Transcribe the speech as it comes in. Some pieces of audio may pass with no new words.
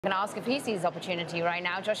I'm going to ask if he sees opportunity right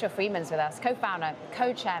now. Joshua Friedman's with us, co-founder,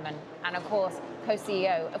 co-chairman, and of course,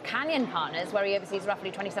 co-CEO of Canyon Partners, where he oversees roughly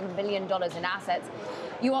 $27 billion in assets.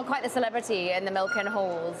 You are quite the celebrity in the Milken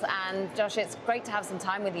halls, and Josh, it's great to have some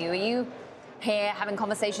time with you. Are you here having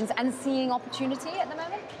conversations and seeing opportunity at the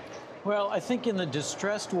moment? Well, I think in the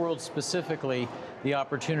distressed world specifically, the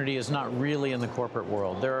opportunity is not really in the corporate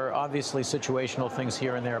world. There are obviously situational things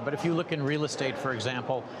here and there, but if you look in real estate, for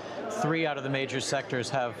example, 3 out of the major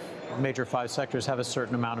five sectors have a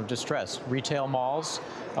certain amount of distress. Retail malls,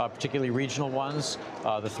 particularly regional ones,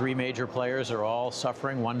 the 3 major players are all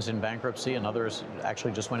suffering. One's in bankruptcy, and others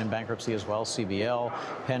actually just went in bankruptcy as well. CBL,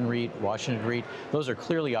 Penn REIT, Washington REIT. Those are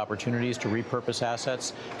clearly opportunities to repurpose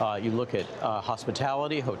assets. You look at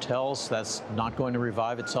hospitality, hotels, that's not going to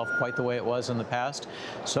revive itself quite the way it was in the past.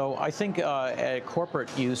 So I think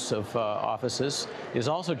corporate use of offices is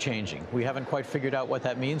also changing. We haven't quite figured out what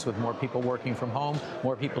that means, with more people working from home,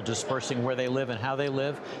 more people dispersing where they live and how they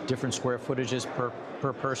live, different square footages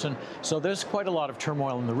per person. So there's quite a lot of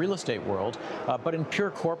turmoil in the real estate world. But in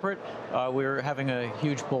pure corporate, we're having a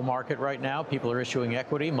huge bull market right now. People are issuing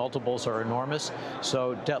equity. Multiples are enormous.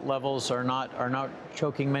 So debt levels are not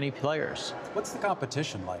choking many players. What's the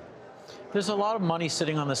competition like? There's a lot of money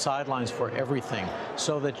sitting on the sidelines for everything.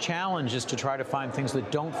 So the challenge is to try to find things that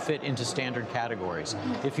don't fit into standard categories.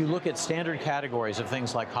 If you look at standard categories of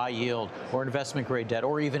things like high yield or investment grade debt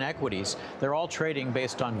or even equities, they're all trading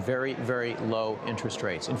based on very, very low interest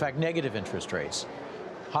rates. In fact, negative interest rates.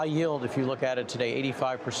 High yield, if you look at it today,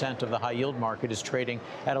 85% of the high yield market is trading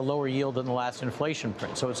at a lower yield than the last inflation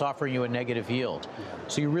print. So it's offering you a negative yield.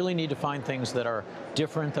 So you really need to find things that are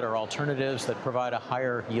different, that are alternatives, that provide a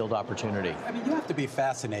higher yield opportunity. I mean, you have to be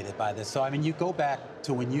fascinated by this. So, I mean, you go back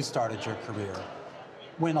to when you started your career,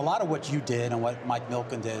 when a lot of what you did and what Mike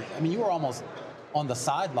Milken did, I mean, you were almost on the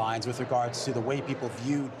sidelines with regards to the way people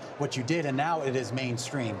viewed what you did, and now it is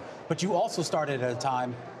mainstream. But you also started at a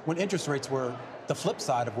time when interest rates were the flip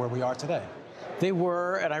side of where we are today. They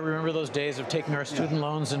were, and I remember those days of taking our student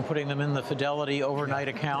loans and putting them in the Fidelity overnight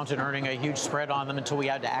account and earning a huge spread on them until we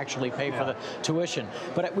had to actually pay for the tuition.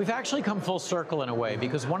 But we've actually come full circle in a way,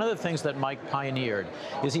 because one of the things that Mike pioneered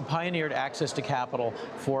is he pioneered access to capital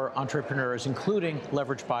for entrepreneurs, including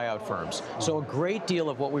leveraged buyout firms. So a great deal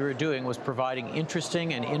of what we were doing was providing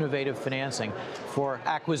interesting and innovative financing for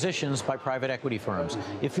acquisitions by private equity firms.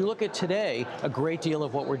 If you look at today, a great deal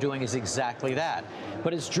of what we're doing is exactly that.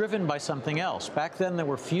 But it's driven by something else. Back then, there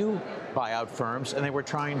were few buyout firms, and they were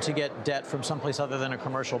trying to get debt from someplace other than a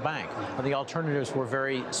commercial bank. And the alternatives were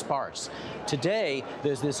very sparse. Today,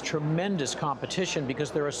 there's this tremendous competition because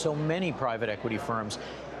there are so many private equity firms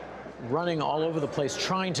running all over the place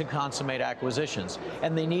trying to consummate acquisitions,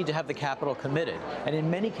 and they need to have the capital committed. And in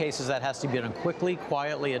many cases, that has to be done quickly,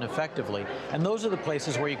 quietly, and effectively. And those are the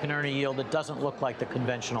places where you can earn a yield that doesn't look like the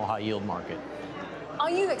conventional high yield market. Are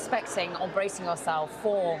you expecting or bracing yourself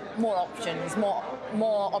for more options,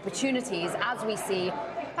 more opportunities as we see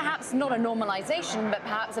perhaps not a normalization, but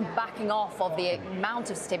perhaps a backing off of the amount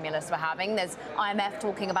of stimulus we're having? There's IMF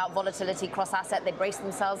talking about volatility cross-asset. They brace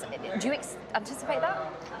themselves. Do you anticipate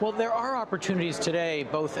that? Well, there are opportunities today,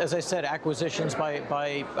 both, as I said, acquisitions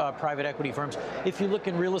by private equity firms. If you look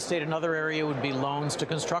in real estate, another area would be loans to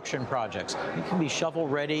construction projects. It can be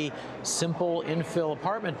shovel-ready, simple infill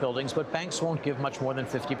apartment buildings, but banks won't give much more than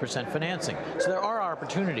 50% financing. So there are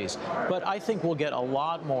opportunities, but I think we'll get a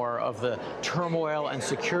lot more of the turmoil and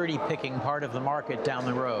security picking part of the market down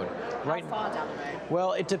the road. How far down the road?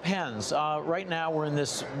 Well, it depends. Right now, we're in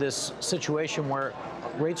this situation where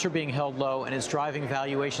rates are being held low, and it's driving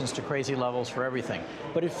valuations to crazy levels for everything.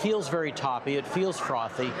 But it feels very toppy, it feels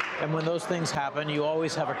frothy, and when those things happen, you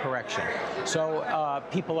always have a correction. So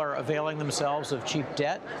people are availing themselves of cheap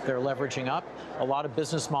debt, they're leveraging up. A lot of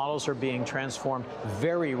business models are being transformed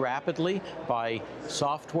very rapidly by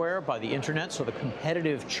software, by the internet, so the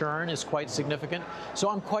competitive churn is quite significant. So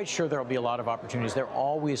I'm quite sure there'll be a lot of opportunities. There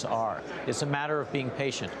always are. It's a matter of being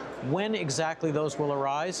patient. When exactly those will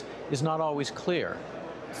arise is not always clear.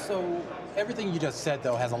 So everything you just said,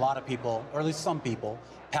 though, has a lot of people, or at least some people,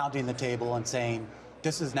 pounding the table and saying,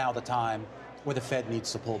 this is now the time where the Fed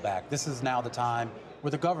needs to pull back. This is now the time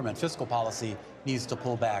where the government, fiscal policy, needs to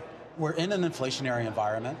pull back. We're in an inflationary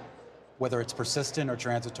environment. Whether it's persistent or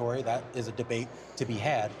transitory, that is a debate to be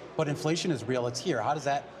had. But inflation is real, it's here. How does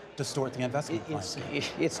that distort the investment landscape.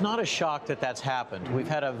 It's not a shock that that's happened. We've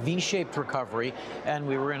had a V-shaped recovery, and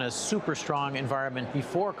we were in a super strong environment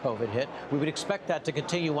before COVID hit. We would expect that to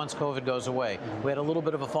continue once COVID goes away. We had a little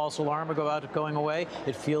bit of a false alarm about it going away.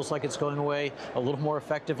 It feels like it's going away a little more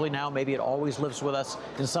effectively now. Maybe it always lives with us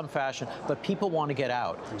in some fashion, but people want to get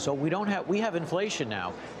out. So we have inflation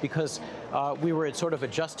now because we were at sort of a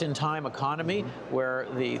just-in-time economy where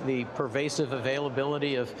the pervasive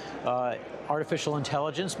availability of artificial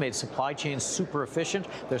intelligence made supply chains super efficient.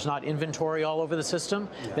 There's not inventory all over the system.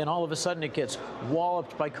 Then all of a sudden it gets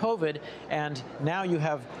walloped by COVID, and now you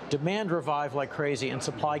have demand revive like crazy and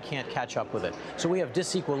supply can't catch up with it. So we have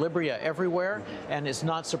disequilibria everywhere, and it's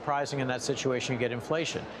not surprising in that situation you get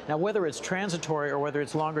inflation. Now, whether it's transitory or whether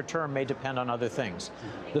it's longer term may depend on other things.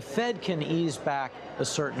 The Fed can ease back a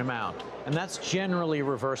certain amount, and that's generally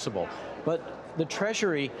reversible. But the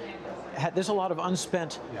Treasury, there's a lot of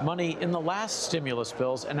unspent money in the last stimulus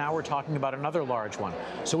bills, and now we're talking about another large one.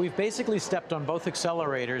 So we've basically stepped on both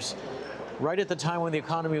accelerators right at the time when the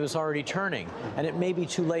economy was already turning. And it may be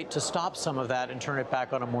too late to stop some of that and turn it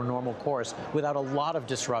back on a more normal course without a lot of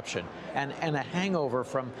disruption and a hangover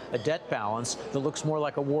from a debt balance that looks more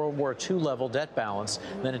like a World War II level debt balance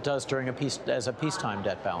than it does during as a peacetime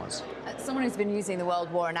debt balance. Someone who's been using the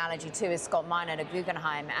World War analogy too is Scott Minerd at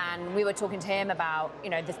Guggenheim, and we were talking to him about,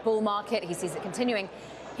 this bull market. He sees it continuing.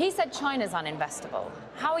 He said China's uninvestable.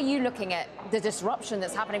 How are you looking at the disruption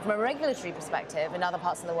that's happening from a regulatory perspective in other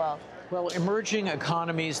parts of the world? Well, emerging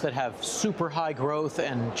economies that have super high growth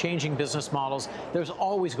and changing business models, there's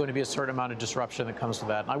always going to be a certain amount of disruption that comes with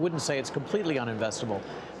that. And I wouldn't say it's completely uninvestable.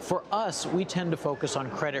 For us, we tend to focus on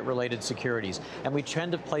credit-related securities, and we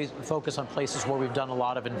tend to focus on places where we've done a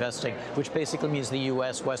lot of investing, which basically means the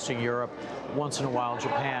U.S., Western Europe, once in a while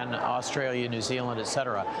Japan, Australia, New Zealand, et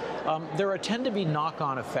cetera. There tend to be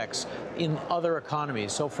knock-on effects in other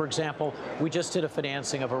economies. So, for example, we just did a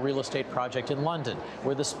financing of a real estate project in London,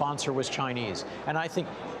 where the sponsor was Chinese. And I think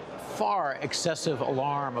far excessive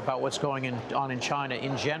alarm about what's going on in China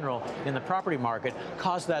in general in the property market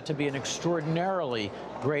caused that to be an extraordinarily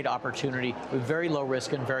great opportunity with very low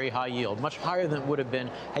risk and very high yield, much higher than it would have been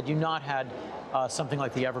had you not had something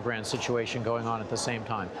like the Evergrande situation going on at the same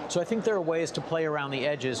time. So I think there are ways to play around the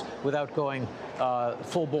edges without going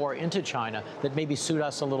full bore into China that maybe suit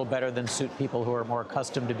us a little better than suit people who are more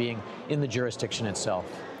accustomed to being in the jurisdiction itself.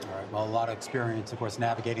 All right, well, a lot of experience, of course,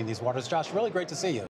 navigating these waters. Josh, really great to see you.